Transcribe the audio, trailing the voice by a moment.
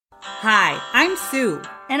Hi, I'm Sue.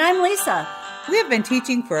 And I'm Lisa. We have been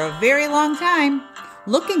teaching for a very long time.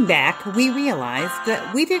 Looking back, we realized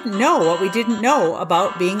that we didn't know what we didn't know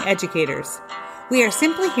about being educators. We are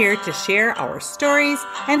simply here to share our stories,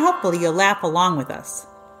 and hopefully you'll laugh along with us.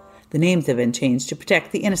 The names have been changed to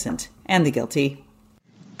protect the innocent and the guilty.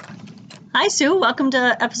 Hi, Sue. Welcome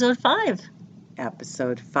to episode 5.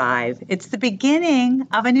 Episode 5. It's the beginning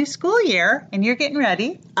of a new school year, and you're getting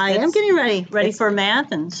ready. I am getting ready. Ready for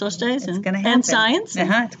math and social studies and science.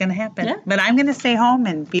 It's going to happen. Yeah. But I'm going to stay home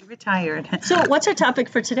and be retired. So what's our topic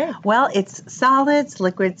for today? Well, it's solids,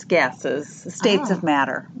 liquids, gases, states of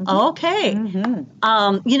matter. Okay.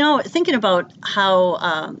 Mm-hmm. Thinking about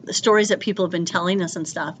how the stories that people have been telling us and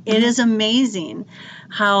stuff, it is amazing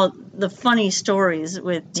how the funny stories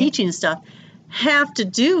with teaching stuff have to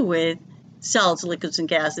do with solids, liquids, and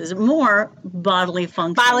gases, more bodily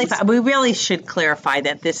functions. We really should clarify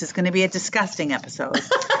that this is going to be a disgusting episode,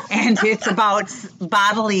 and it's about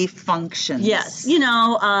bodily functions. Yes,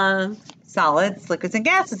 solids, liquids, and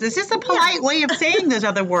gases. It's just a polite way of saying those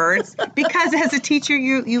other words, because as a teacher,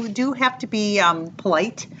 you do have to be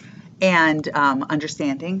polite and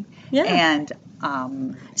understanding. Yeah. And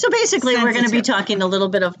so basically, we're going to be sensitive. talking a little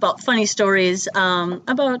bit about funny stories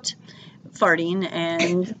about farting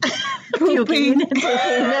and puking and pooping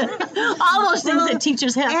and all those things that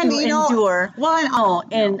teachers have to endure.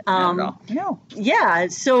 Yeah,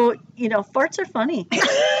 so, farts are funny.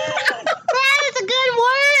 That is a good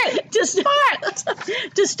word.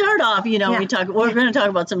 To start off, we're going to talk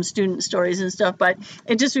about some student stories and stuff, but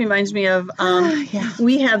it just reminds me of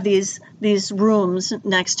we have these rooms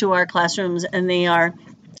next to our classrooms, and they are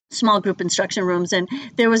small group instruction rooms, and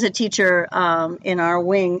there was a teacher in our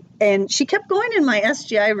wing, and she kept going in my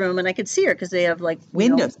SGI room, and I could see her because they have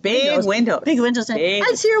windows, big windows. And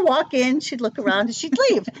I'd see her walk in, she'd look around, and she'd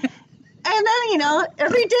leave. And then,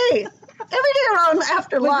 every day around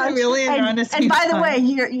after lunch. Really and by the way,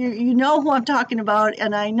 you know who I'm talking about,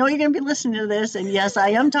 and I know you're going to be listening to this, and yes, I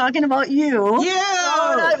am talking about you.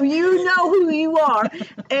 Yeah. So you know who you are.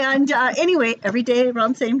 And anyway, every day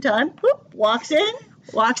around the same time, whoop, walks in,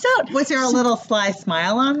 walks out. Was there a little sly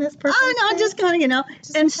smile on this person? Oh, no, just kind of,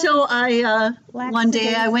 And so I, one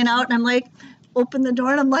day I went out and I'm like, opened the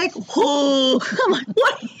door and I'm like, whoa. I'm like,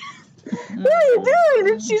 what are you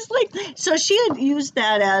doing? And she's like, so she had used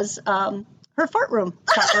that as her fart room.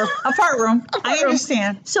 A fart room. I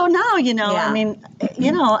understand. So now,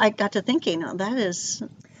 I got to thinking,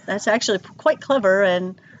 that's actually quite clever,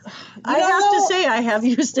 and I have to say I have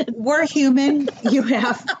used it. We're human. You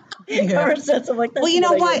have. Ever since I'm like, well, you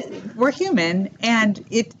know what? We're human, and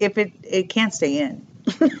it can't stay in.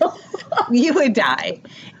 You would die.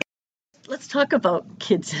 Let's talk about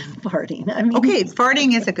kids and farting. Okay,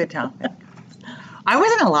 farting is a good topic. I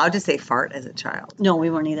wasn't allowed to say fart as a child. No, we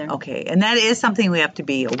weren't either. Okay, and that is something we have to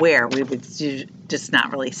be aware. We would just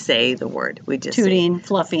not really say the word. We just tooting,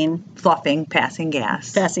 fluffing, passing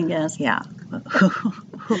gas. Passing gas. Yeah.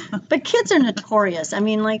 But kids are notorious.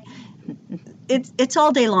 It's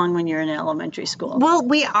all day long when you're in elementary school. Well,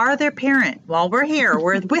 we are their parent while we're here.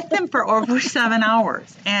 We're with them for over 7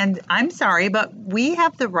 hours. And I'm sorry, but we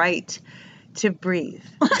have the right to breathe.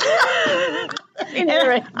 I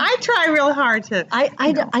try real hard to I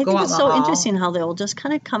think it's so interesting how they'll just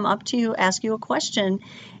kind of come up to you, ask you a question,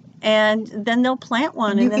 and then they'll plant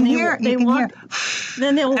one, and then they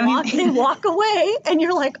walk away, and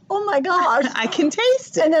you're like, oh my gosh. I can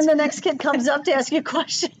taste it. And then the next kid comes up to ask you a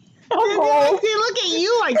question. They look at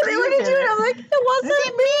you like they look at you, and I'm like, it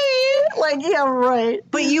wasn't me. Like, yeah, right.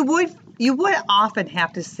 But you would often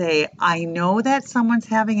have to say, I know that someone's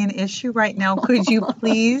having an issue right now. Could you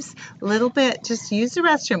please, just use the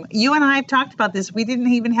restroom? You and I have talked about this. We didn't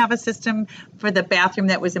even have a system for the bathroom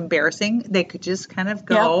that was embarrassing. They could just kind of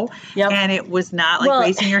go, and it was not like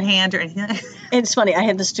raising your hand or anything. It's funny. I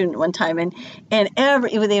had the student one time, and they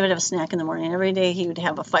would have a snack in the morning. Every day he would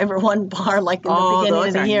have a Fiber One bar, like in the beginning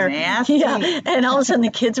of the year. Nasty. Yeah, and all of a sudden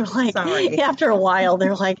the kids were like, after a while,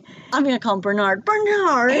 they're like, I'm going to call him Bernard.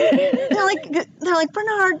 They're like,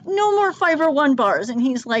 Bernard, no more Fiber One bars. And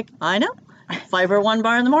he's like, I know. Fiber One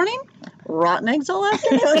bar in the morning, rotten eggs all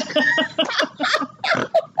afternoon.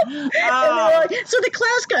 So the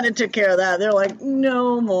class kind of took care of that. They're like,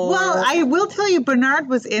 no more. Well, I will tell you, Bernard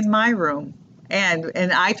was in my room. And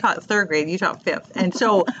I taught 3rd grade, you taught 5th. And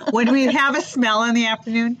so when we'd have a smell in the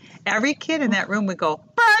afternoon, every kid in that room would go,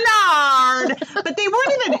 Bernard! But they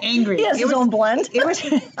weren't even angry. He has his own blend. It was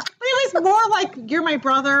more like, you're my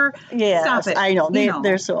brother. Yeah, stop it. I know.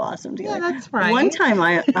 They're so awesome together. Yeah, that's right. One time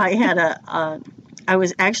I had I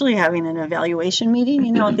was actually having an evaluation meeting.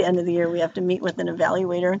 You know, at the end of the year, we have to meet with an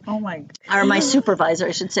evaluator. Oh, my. Or my supervisor,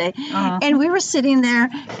 I should say. And we were sitting there,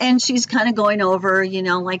 and she's kind of going over, you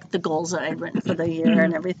know, like the goals that I'd written for the year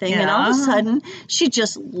and everything. Yeah. And all of a sudden, she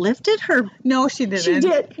just lifted her. No, she didn't. She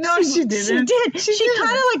did. No, she didn't. She did. She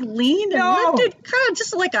kind of like leaned and lifted, kind of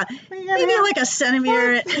just like maybe like a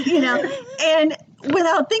centimeter, you know, and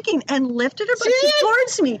without thinking, and lifted her butt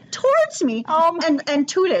towards me, and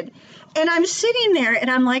tooted. And I'm sitting there,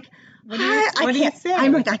 and I'm like,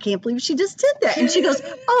 I'm like, I can't believe she just did that. And she goes,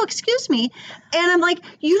 oh, excuse me. And I'm like,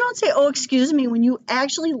 you don't say, oh, excuse me, when you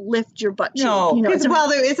actually lift your butt cheek. No, you know, well,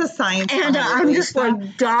 there is a science. And I'm just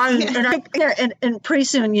like dying. And pretty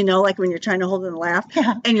soon, you know, like when you're trying to hold in a laugh,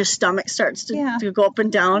 and your stomach starts to go up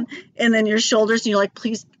and down, and then your shoulders, and you're like,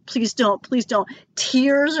 please don't.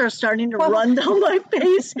 Tears are starting to run down my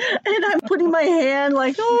face, and I'm putting my hand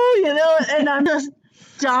like, oh, you know, and I'm just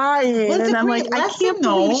dying. Well, and I'm like, I can't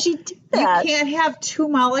believe she did that. You can't have two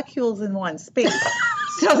molecules in one space.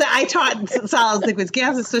 So I taught solids, liquids,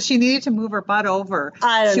 gases, so she needed to move her butt over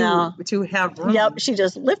to have room. Yep, she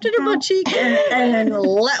just lifted her butt cheek and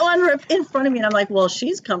let one rip in front of me, and I'm like, well,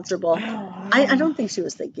 she's comfortable. I don't think she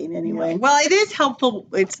was thinking anyway. Well, it is helpful.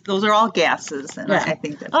 Those are all gases, and I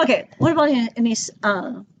think that. Okay, what about any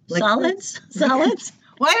solids? Solids?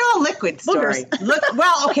 Why all liquid story?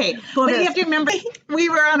 Well, okay. But you have to remember, we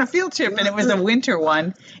were on a field trip, and it was a winter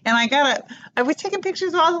one. And I was taking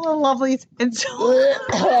pictures of all the little lovelies. And so.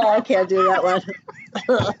 I can't do that one.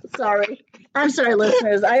 Sorry. I'm sorry,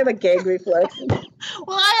 listeners. I have a gag reflex.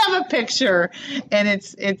 Well, I have a picture, and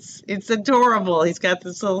it's adorable. He's got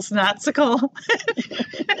this little snotsicle. And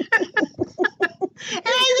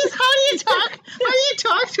how do you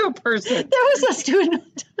talk to a person? There was a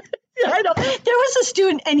student. I know. There was a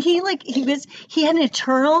student, and he had an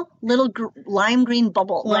eternal little lime green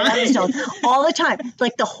bubble right on his nose all the time,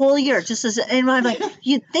 like the whole year. And I'm like,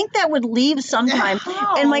 you'd think that would leave sometime.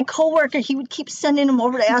 And my coworker, he would keep sending him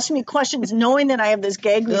over to ask me questions, knowing that I have this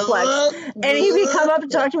gag reflex. And he would come up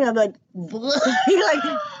and talk to me. I'm like, he's like,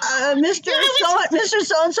 Mr.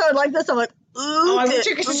 So-and-so, I'd like this. I'm like, oh, I wish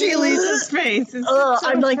you could see Lisa's face.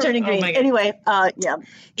 I'm like turning green. Anyway, yeah.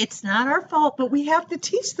 It's not our fault, but we have to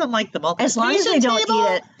teach them like the multiplication as long as they don't eat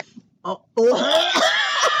it.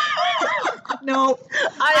 No,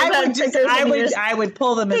 I would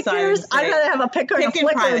pull them aside. I'd rather have a picker and a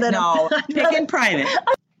flicker than pick in private.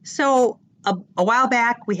 So a while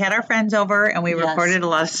back, we had our friends over, and we recorded a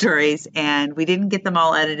lot of stories, and we didn't get them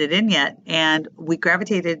all edited in yet, and we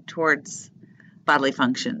gravitated towards bodily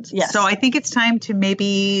functions. Yes. So I think it's time to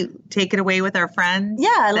maybe take it away with our friends.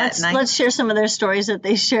 Yeah, let's share some of their stories that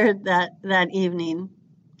they shared that evening.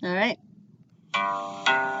 All right.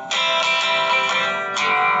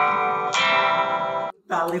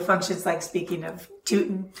 Bodily functions, like speaking of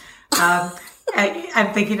tooting.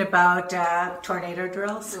 I'm thinking about tornado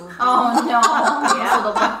drills. Oh no!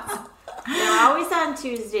 Yeah. They're always on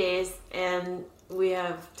Tuesdays, and we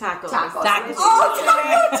have tacos. Tacos.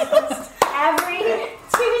 Oh, every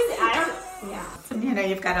Tuesday. And, you know,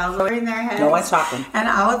 you've got all the way in their heads. No one's talking. And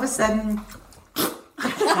all of a sudden, you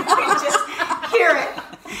just hear it.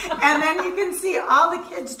 And then you can see all the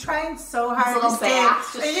kids trying so hard to stay.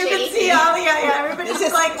 And you can see all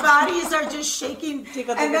everybody's like bodies are just shaking.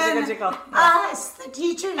 Tickle. Us, the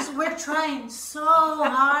teachers, we're trying so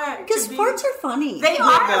hard. Because sports are funny. They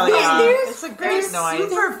are. It's a great noise.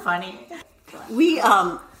 Super funny. We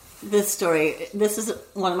this is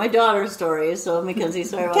one of my daughter's stories. So Mackenzie,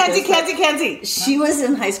 sorry about Kenzie. She was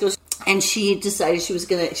in high school, and she decided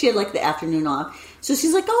she had like the afternoon off. So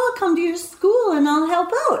she's like, oh, I'll come to your school and I'll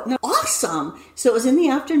help out. And awesome. So it was in the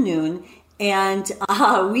afternoon, and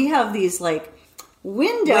we have these like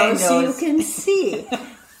windows so you can see.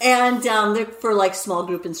 And they're for like small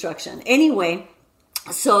group instruction. Anyway,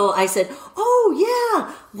 so I said, oh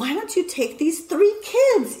yeah, why don't you take these 3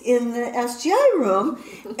 kids in the SGI room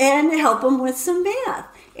and help them with some math?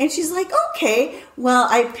 And she's like, okay. Well,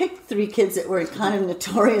 I picked 3 kids that were kind of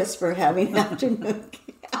notorious for having afternoon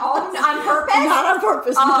Oh, on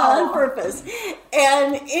purpose? Not on purpose.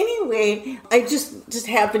 And anyway, I just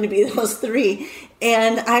happened to be those 3.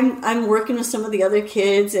 And I'm working with some of the other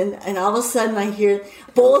kids, and all of a sudden I hear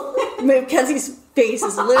both Mackenzie's face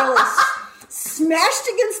is literally smashed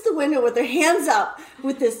against the window with her hands up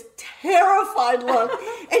with this terrified look.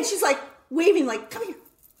 And she's like waving like, come here.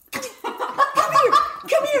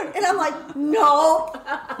 Come here. And I'm like, no.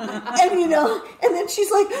 And and then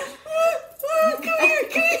she's like, come here.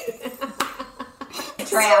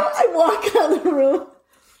 So I walk out of the room,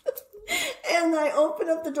 and And I opened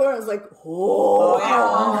up the door and I was like, whoa.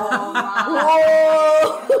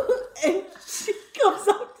 And she comes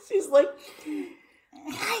out. She's like,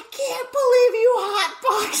 I can't believe you Hot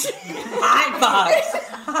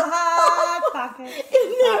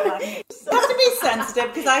Not to be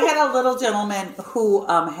sensitive, because I had a little gentleman who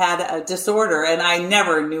had a disorder, and I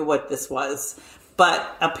never knew what this was.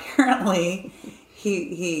 But apparently,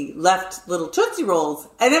 he left little Tootsie Rolls,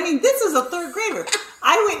 and I mean, this is a third grader.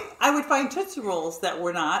 I would find Tootsie Rolls that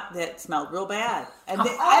smelled real bad. And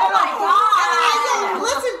listen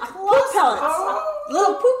close. Poop pellets.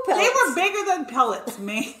 Little poop pellets. They were bigger than pellets,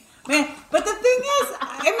 man. But the thing is,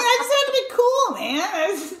 I just had to be cool, man.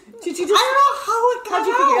 Did you just? I don't know how it got out. How'd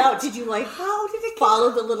you figure it out? Did you how did it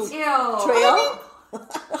follow the little trail?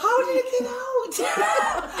 How did it get out?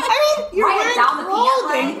 You're wearing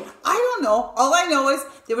clothing. I don't know. All I know is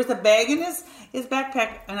there was a bag in his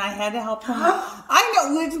backpack, and I had to help him. I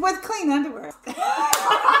know, it was with clean underwear. It was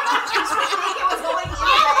going in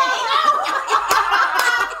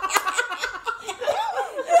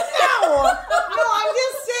No, I'm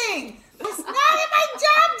just saying. It's not in my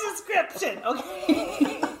job description.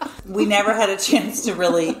 Okay. We never had a chance to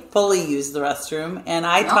really fully use the restroom, and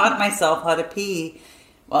I taught myself how to pee.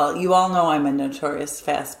 Well, you all know I'm a notorious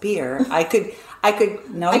fast peer. I could.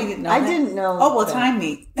 No, you didn't know. I didn't know. Oh well, time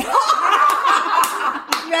me.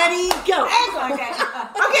 Ready, go.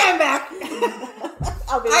 Okay, I'm back.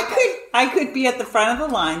 I could be at the front of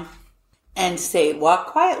the line and say, walk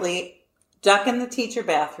quietly, duck in the teacher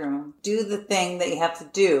bathroom, do the thing that you have to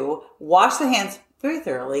do, wash the hands very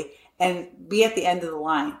thoroughly, and be at the end of the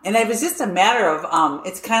line. And it was just a matter of,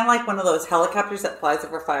 it's kind of like one of those helicopters that flies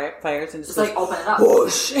over fires and just like open it up.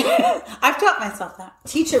 Whoosh. I've taught myself that.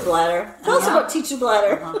 Teacher bladder. Tell us about teacher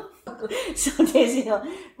bladder. Some days,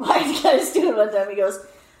 my guy's doing one time, he goes,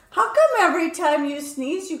 how come every time you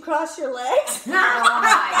sneeze, you cross your legs? Oh my God.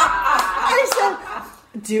 I said,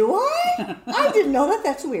 do I? I didn't know that.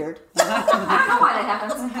 That's weird. I don't know why that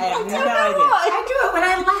happens. I have no idea. I do it when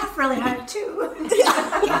I laugh really hard, too.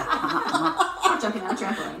 I'm jumping on a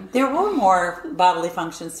trampoline. There were more bodily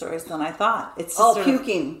function stories than I thought. It's just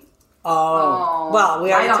puking. Well,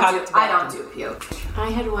 we already talked about I don't do puke. I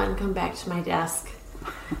had one come back to my desk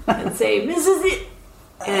and say, Mrs. It,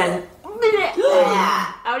 and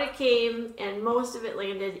out it came, and most of it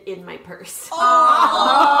landed in my purse. Oh,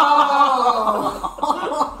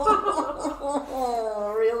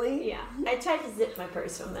 really? Yeah. I tried to zip my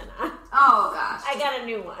purse from then on. Oh, gosh. I got a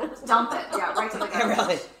new one. Dump it. Yeah, right to the garbage.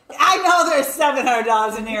 Really? I know there's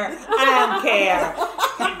 $700 in here. I don't care.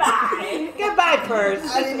 Goodbye. Goodbye, purse.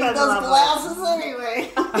 I didn't need those glasses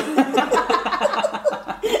anyway.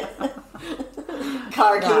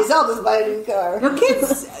 Car keys. I'll just buy a new car. No,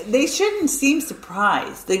 kids, they shouldn't seem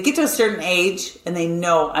surprised. They get to a certain age and they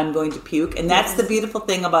know I'm going to puke. And that's the beautiful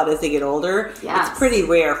thing about as they get older. Yes. It's pretty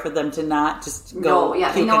rare for them to not just go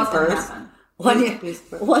puke they know what's going to first. happen.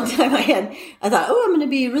 One time I thought, I'm going to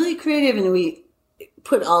be really creative. And we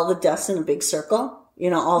put all the desks in a big circle,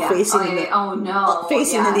 all facing to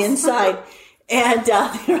the inside. And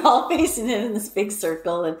they're all facing it in this big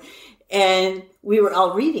circle. And we were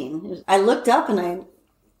all reading. I looked up and I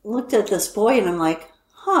looked at this boy and I'm like,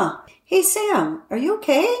 hey, Sam, are you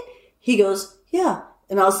okay? He goes, yeah.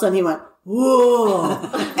 And all of a sudden he went, whoa,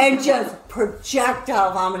 and just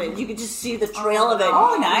projectile vomited. You could just see the trail of it.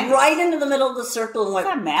 Oh, nice. Right into the middle of the circle and went,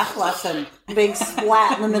 It's a math lesson. big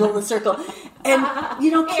splat in the middle of the circle. And, kids...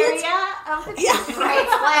 Area of the Right,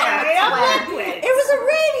 splatter. It was a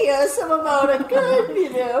radius of about a good, 5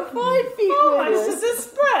 feet radius. It's just a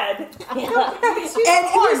spread. And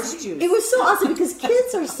it was so awesome because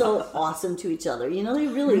kids are so awesome to each other. They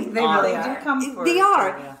really are. They do come for They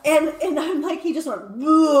are. And I'm like, he just went, and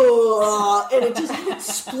it just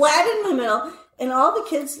splatted in the middle. And all the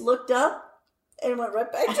kids looked up and went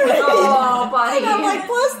right back to it. Oh, buddy. And I'm like,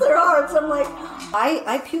 bless their hearts. I'm like,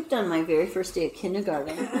 I puked on my very first day of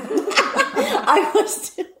kindergarten.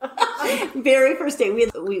 Very first day. We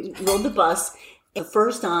rode the bus,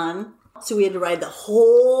 first on. So we had to ride the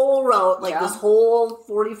whole route, this whole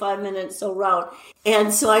 45 minutes route.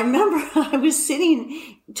 And so I remember I was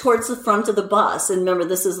sitting towards the front of the bus. And remember,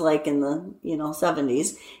 this is like in the,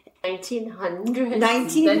 70s. 1900s. The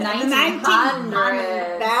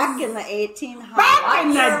 1900s. Back in the 1800s. Back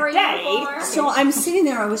in the day. So I'm sitting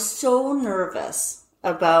there. I was so nervous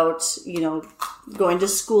about, going to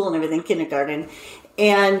school and everything, kindergarten.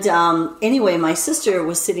 And anyway, my sister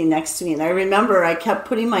was sitting next to me, and I remember I kept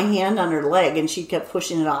putting my hand on her leg, and she kept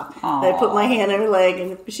pushing it off. I put my hand on her leg,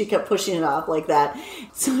 and she kept pushing it off like that.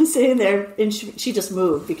 So I'm sitting there, and she just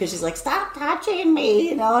moved because she's like, "Stop touching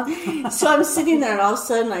me," So I'm sitting there, and all of a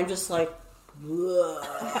sudden, I'm just like,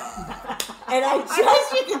 And I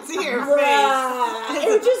guess you can see her face.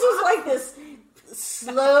 It just was like this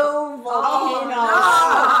slow volcano.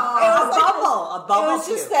 It was a bubble. It was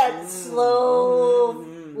just that slow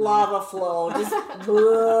lava flow, just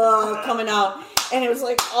coming out. And it was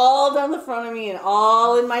like all down the front of me and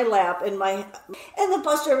all in my lap. And the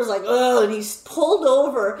bus driver was like, oh, and he's pulled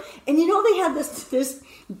over. And they had this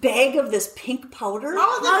bag of this pink powder.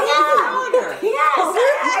 Oh, the pink powder. Yes, powder.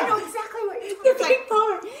 I know exactly what you're The pink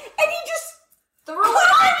powder. And he just threw it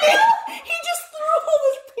on you. He just threw all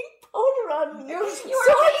this pink powder on me. It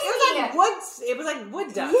was like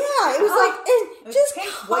wood dust. Yeah, it was like, and just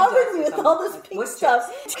covered me with all this pink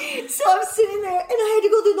stuff. So I'm sitting there, and I had to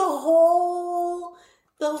go through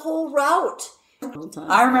the whole route.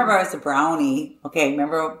 I remember I was a brownie. Okay,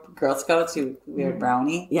 remember Girl Scouts? We had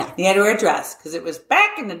brownie? Yeah. You had to wear a dress, because it was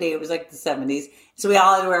back in the day, it was like the 70s. So we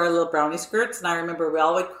all had to wear our little brownie skirts, and I remember we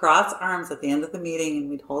all would cross arms at the end of the meeting, and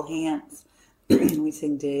we'd hold hands. And we'd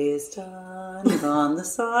sing, day is done, on the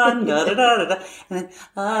sun, da-da-da-da-da. And then,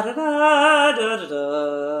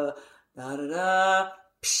 da-da-da-da-da-da, da-da-da,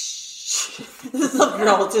 psh. This little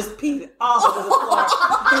girl just peed all over the floor.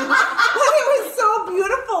 It was so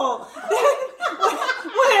beautiful.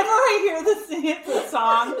 Whenever I hear the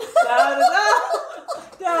song, da-da-da,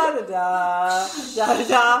 da-da-da,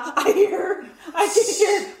 da-da-da, I can hear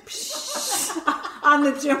psh, on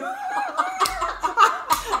the gym.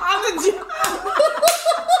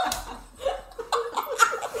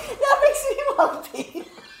 That makes me want to pee.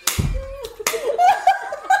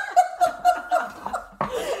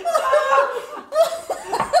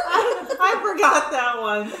 I forgot that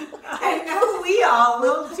one. I know we all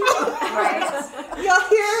will too. Right. You'll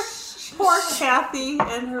hear poor Kathy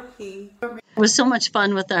and her pee. It was so much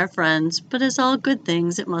fun with our friends, but as all good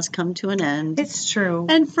things, it must come to an end. It's true.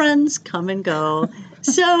 And friends come and go.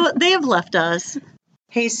 So they have left us.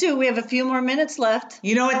 Hey, Sue, we have a few more minutes left.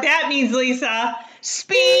 You know what that means, Lisa?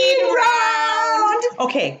 Speed round!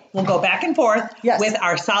 Okay, we'll go back and forth with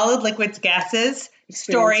our solid, liquids, gases,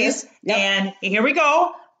 stories. Yep. And here we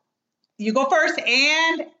go. You go first,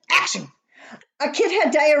 and action. A kid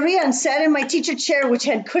had diarrhea and sat in my teacher chair, which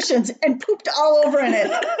had cushions, and pooped all over in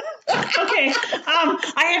it. Okay.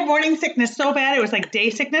 I had morning sickness so bad, it was like day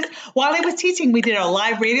sickness. While I was teaching, we did a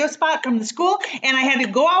live radio spot from the school, and I had to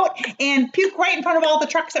go out and puke right in front of all the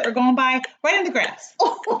trucks that were going by, right in the grass.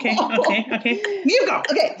 Okay. You go.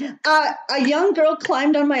 Okay. A young girl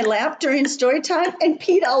climbed on my lap during story time and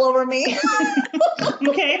peed all over me.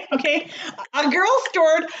 Okay. A girl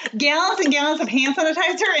stored gallons and gallons of hand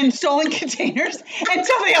sanitizer in stolen containers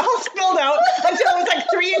until they all spilled out until it was like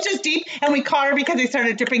 3 inches deep, and we caught her because they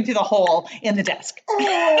started dripping through the hole in the desk.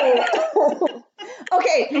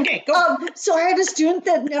 Okay, go. So I had a student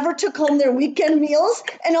that never took home their weekend meals,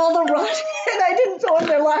 and all the rot, and I didn't throw in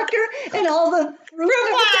their locker, and all the fruit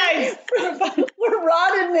flies were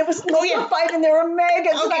rotted, and it was liquefied, and there were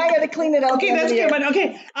maggots, and I had to clean it out. Okay, that's a good one.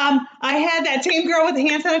 Okay, I had that same girl with the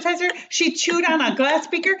hand sanitizer. She chewed on a glass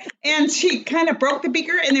beaker, and she kind of broke the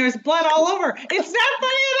beaker, and there was blood all over. It's not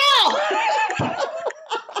funny at all.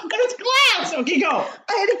 It's glass. Okay, go.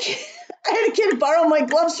 I had a kid borrow my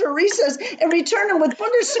gloves for recess and return them with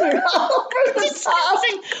butter smear all over the sauce.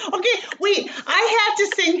 Okay, wait. I had to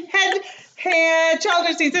sing head,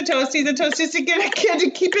 shoulders, knees and toes, just to get a kid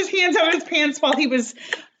to keep his hands out of his pants while he was,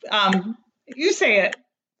 you say it.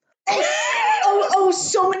 Oh,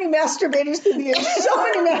 so many masturbators through the years. So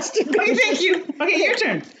many masturbators. Okay, thank you. Okay, your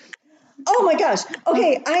turn. Oh my gosh.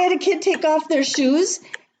 Okay, I had a kid take off their shoes,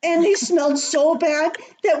 and they smelled so bad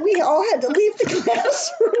that we all had to leave the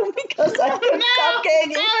classroom because I couldn't stop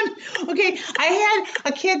gagging. Okay, I had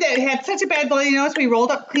a kid that had such a bad bloody nose, we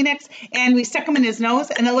rolled up Kleenex and we stuck them in his nose,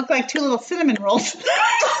 and it looked like 2 little cinnamon rolls.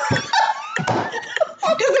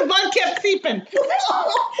 Because the blood kept seeping. Okay, go.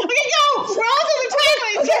 We're all to the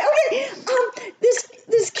toilet. Okay.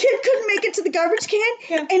 This kid couldn't make it to the garbage can,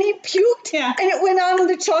 and he puked, and it went on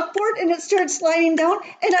the chalkboard, and it started sliding down,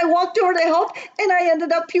 and I walked over to help, and I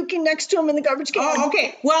ended up puking next to him in the garbage can. Oh,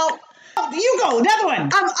 okay. Well, you go. Another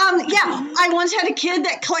one. I once had a kid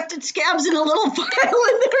that collected scabs in a little vial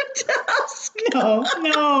in their desk. No.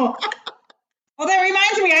 Well, that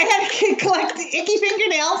reminds me, I had a kid collect icky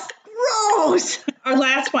fingernails. Gross. Our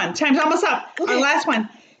last one. Time's almost up. Okay. Our last one.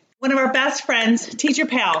 One of our best friends, teacher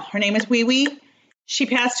pal. Her name is Wee Wee. She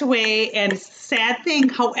passed away, and it's a sad thing.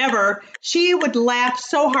 However, she would laugh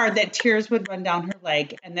so hard that tears would run down her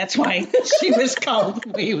leg, and that's why she was called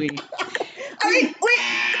Wee Wee. Wait.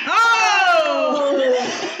 Oh!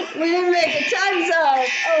 We didn't make it. Time's up.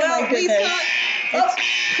 Oh, my goodness. Lisa,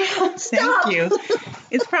 Thank you.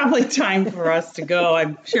 It's probably time for us to go.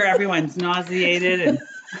 I'm sure everyone's nauseated, and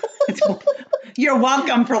you're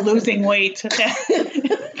welcome for losing weight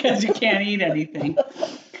because you can't eat anything.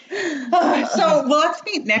 So let's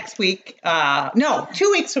meet next week. No,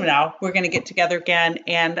 2 weeks from now, we're going to get together again,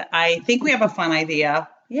 and I think we have a fun idea.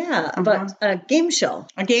 Yeah, about a game show.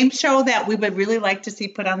 A game show that we would really like to see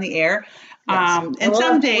put on the air. Yes. And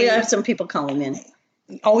someday we have some people calling in.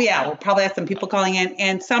 Oh yeah, we'll probably have some people calling in,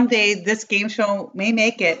 and someday this game show may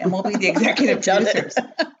make it, and we'll be the executive producers.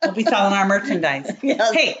 We'll be selling our merchandise.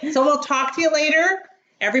 Yes. Hey, so we'll talk to you later.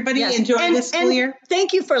 Everybody enjoy this school year.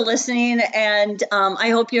 Thank you for listening, and I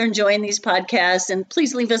hope you're enjoying these podcasts. And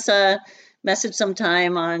please leave us a message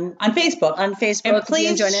sometime on Facebook. On Facebook, and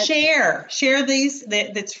please share these.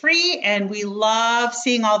 That's free, and we love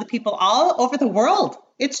seeing all the people all over the world.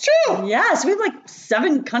 It's true. Yes, we have like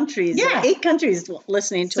 7 countries, 8 countries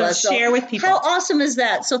listening to us. So share with people. How awesome is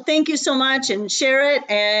that? So thank you so much, and share it,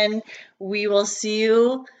 and we will see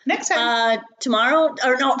you next time. Tomorrow,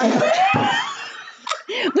 or no.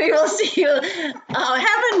 We will see you.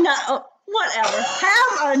 Whatever.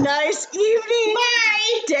 Have a nice evening,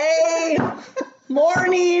 day,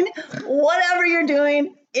 morning, whatever you're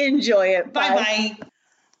doing. Enjoy it. Bye.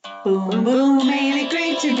 Boom, boom, ain't it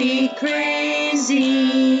great to be crazy?